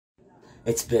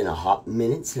It's been a hot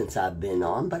minute since I've been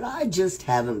on, but I just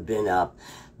haven't been up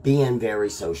being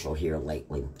very social here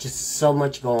lately. Just so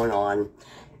much going on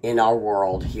in our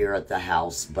world here at the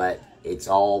house, but it's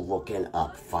all looking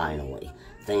up finally.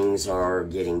 Things are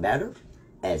getting better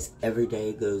as every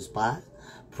day goes by.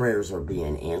 Prayers are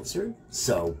being answered,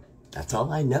 so that's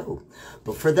all I know.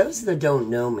 But for those that don't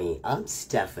know me, I'm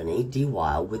Stephanie D.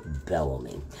 Wild with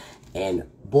Bellame. And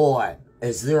boy,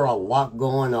 is there a lot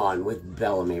going on with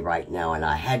Bellame right now, and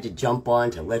I had to jump on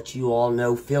to let you all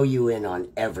know, fill you in on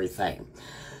everything.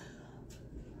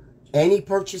 Any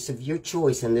purchase of your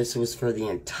choice, and this was for the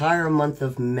entire month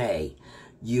of May,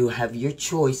 you have your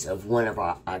choice of one of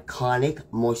our Iconic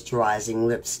Moisturizing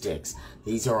Lip Sticks.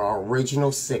 These are our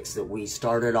original 6 that we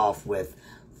started off with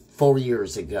 4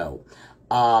 years ago.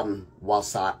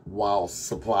 While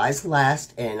supplies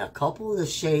last, and a couple of the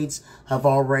shades have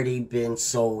already been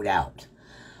sold out.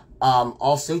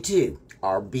 Also too,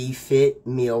 our BeFit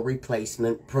meal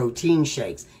replacement protein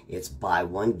shakes. It's buy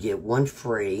one, get one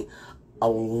free.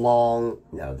 No,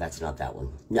 that's not that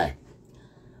one. No.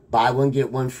 Buy one,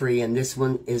 get one free, and this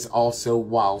one is also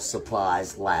while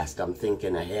supplies last. I'm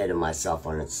thinking ahead of myself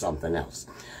on something else.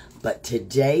 But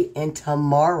today and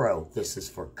tomorrow, this is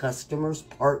for customers,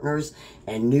 partners,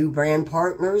 and new brand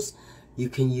partners. You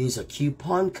can use a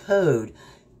coupon code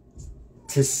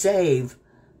to save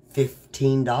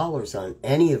 $15 on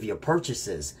any of your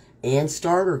purchases and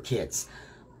starter kits.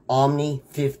 Omni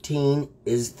 15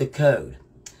 is the code.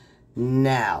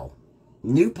 Now,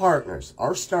 new partners,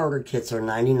 our starter kits are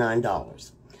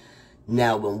 $99.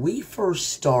 Now, when we first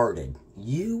started,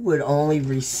 you would only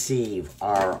receive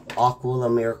our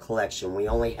Aqua collection. We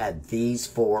only had these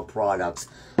 4 products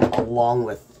along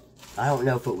with, I don't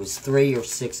know if it was 3 or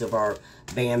 6 of our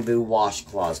bamboo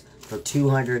washcloths for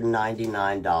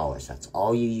 $299. That's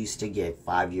all you used to get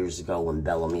 5 years ago when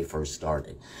Bellame first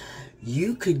started.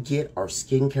 You could get our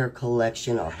skincare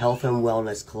collection, our health and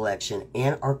wellness collection,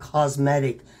 and our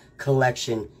cosmetic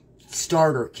collection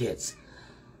starter kits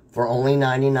for only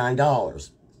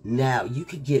 $99. Now, you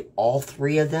could get all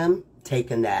 3 of them,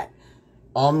 taking that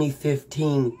Omni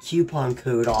 15 coupon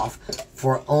code off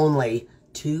for only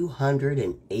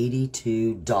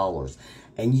 $282.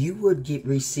 And you would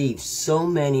receive so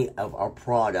many of our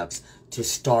products to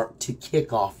start to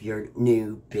kick off your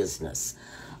new business.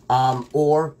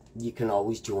 Or you can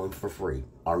always join for free.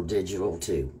 Our digital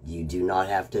too. You do not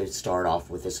have to start off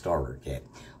with a starter kit.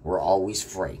 We're always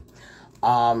free.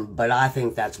 But I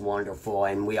think that's wonderful.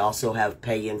 And we also have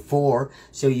pay in 4,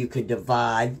 so you could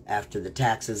divide, after the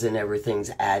taxes and everything's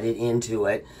added into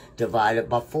it, divide it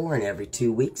by 4, and every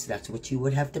 2 weeks, that's what you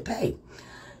would have to pay.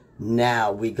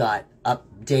 Now, we got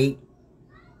update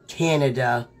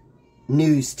Canada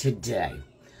news today.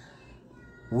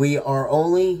 We are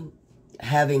only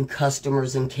having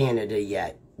customers in Canada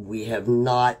yet. We have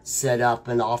not set up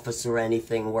an office or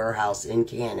anything, warehouse in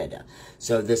Canada.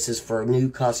 So this is for new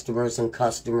customers and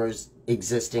customers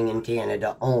existing in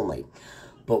Canada only.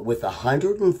 But with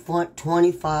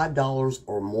 $125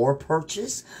 or more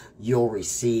purchase, you'll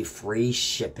receive free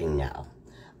shipping now.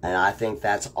 And I think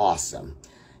that's awesome.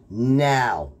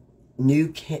 Now, new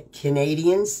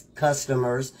Canadians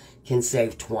customers can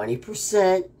save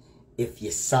 20% if you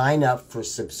sign up for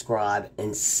subscribe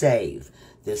and save.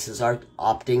 This is our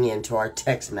opting into our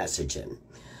text messaging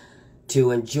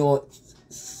to enjoy.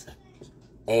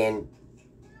 And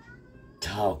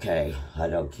okay,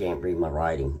 can't read my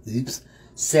writing. Oops.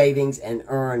 Savings and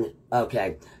earn.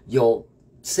 Okay, you'll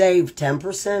save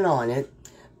 10% on it,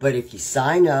 but if you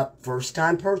sign up first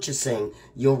time purchasing,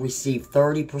 you'll receive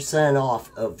 30% off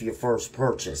of your first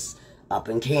purchase up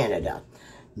in Canada.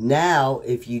 Now,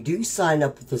 if you do sign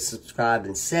up with the subscribe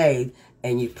and save,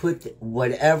 and you put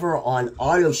whatever on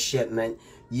auto shipment,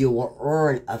 you will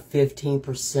earn a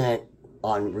 15%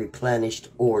 on replenished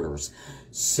orders.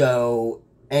 So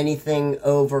anything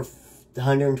over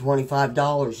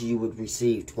 $125, you would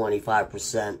receive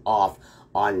 25% off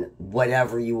on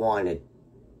whatever you wanted.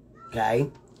 Okay?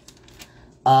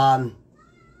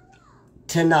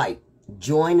 Tonight,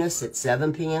 join us at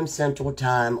 7 p.m. Central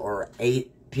Time or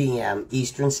 8 p.m.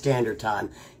 Eastern Standard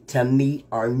Time to meet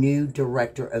our new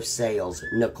Director of Sales,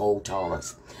 Nicole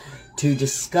Thomas, to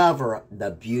discover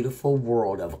the beautiful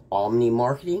world of Omni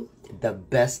marketing, the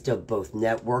best of both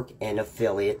network and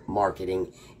affiliate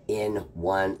marketing in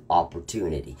one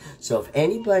opportunity. So if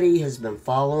anybody has been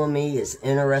following me, is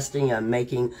interested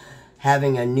in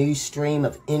having a new stream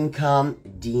of income,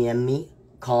 DM me,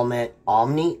 comment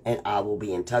Omni, and I will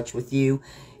be in touch with you.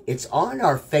 It's on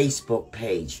our Facebook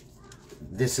page.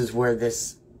 This is where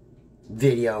this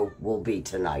video will be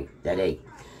tonight at 8.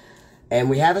 And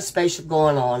we have a special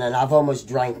going on, and I've almost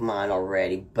drank mine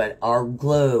already, but our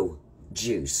Glow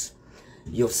Juice,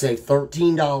 you'll save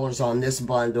 $13 on this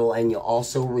bundle, and you'll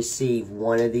also receive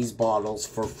one of these bottles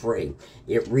for free.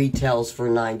 It retails for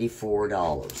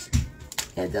 $94.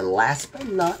 And then last but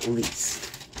not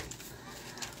least,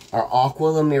 our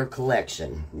Aqua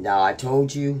collection. Now, I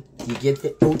told you, you get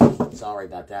the... Oh, sorry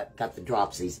about that. Got the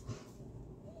dropsies.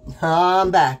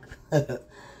 I'm back.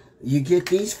 You get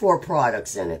these 4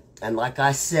 products in it. And like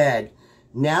I said,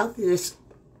 now this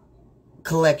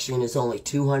collection is only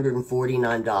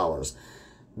 $249.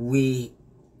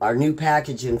 Our new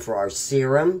packaging for our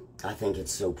serum, I think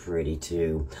it's so pretty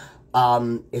too.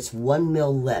 It's 1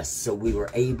 mil less, so we were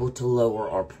able to lower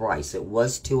our price. It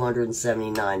was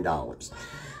 $279.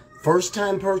 First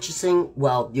time purchasing,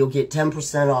 well, you'll get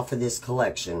 10% off of this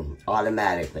collection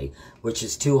automatically, which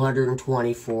is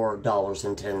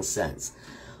 $224.10.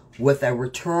 With a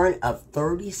return of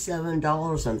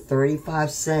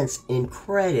 $37.35 in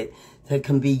credit that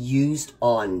can be used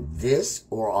on this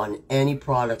or on any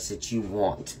products that you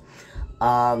want.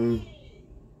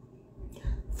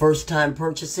 First time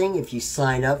purchasing, if you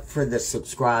sign up for the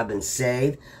subscribe and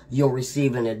save, you'll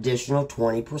receive an additional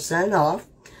 20% off,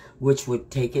 which would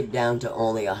take it down to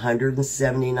only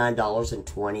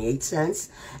 $179.28.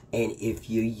 And if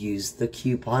you use the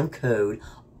coupon code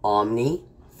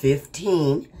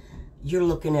OMNI15, you're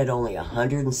looking at only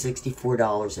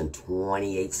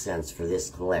 $164.28 for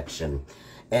this collection.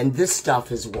 And this stuff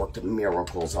has worked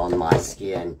miracles on my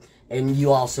skin. And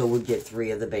you also would get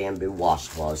 3 of the bamboo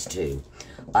washcloths too.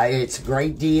 It's a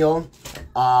great deal.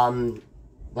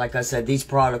 Like I said, these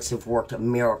products have worked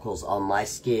miracles on my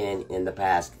skin in the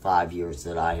past 5 years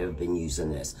that I have been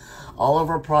using this. All of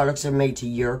our products are made to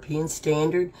European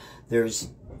standard.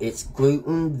 It's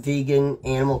gluten, vegan,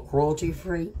 animal cruelty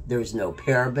free. There's no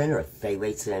paraben or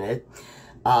phthalates in it.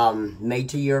 Made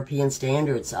to European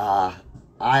standards. I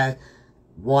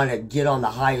want to get on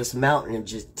the highest mountain and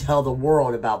just tell the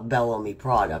world about Bellame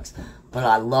products. But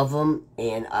I love them,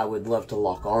 and I would love to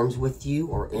lock arms with you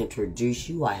or introduce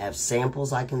you. I have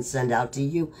samples I can send out to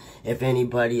you. If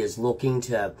anybody is looking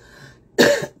to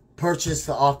purchase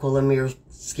the Aqua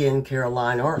skincare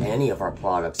line or any of our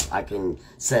products, I can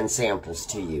send samples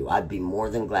to you. I'd be more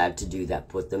than glad to do that,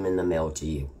 put them in the mail to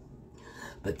you.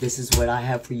 But this is what I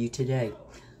have for you today.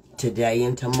 Today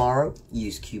and tomorrow,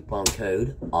 use coupon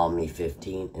code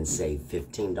OMNI15 and save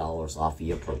 $15 off of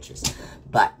your purchase.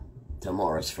 But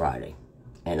tomorrow's Friday,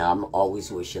 and I'm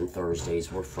always wishing Thursdays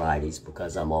were Fridays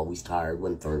because I'm always tired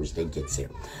when Thursday gets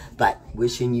here. But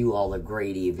wishing you all a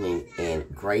great evening and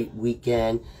great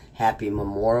weekend. Happy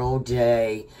Memorial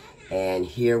Day. And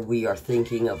here we are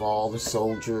thinking of all the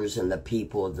soldiers and the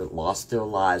people that lost their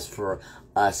lives for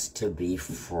us to be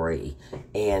free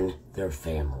and their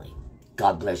family.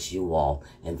 God bless you all,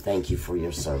 and thank you for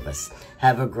your service.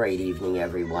 Have a great evening,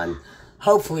 everyone.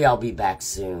 Hopefully I'll be back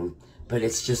soon, but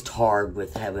it's just hard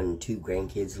with having 2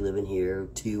 grandkids living here,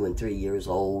 2 and 3 years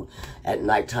old. At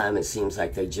nighttime, it seems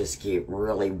like they just get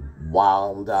really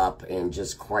wound up and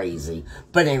just crazy.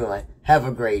 But anyway, have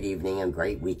a great evening and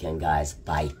great weekend, guys.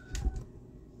 Bye.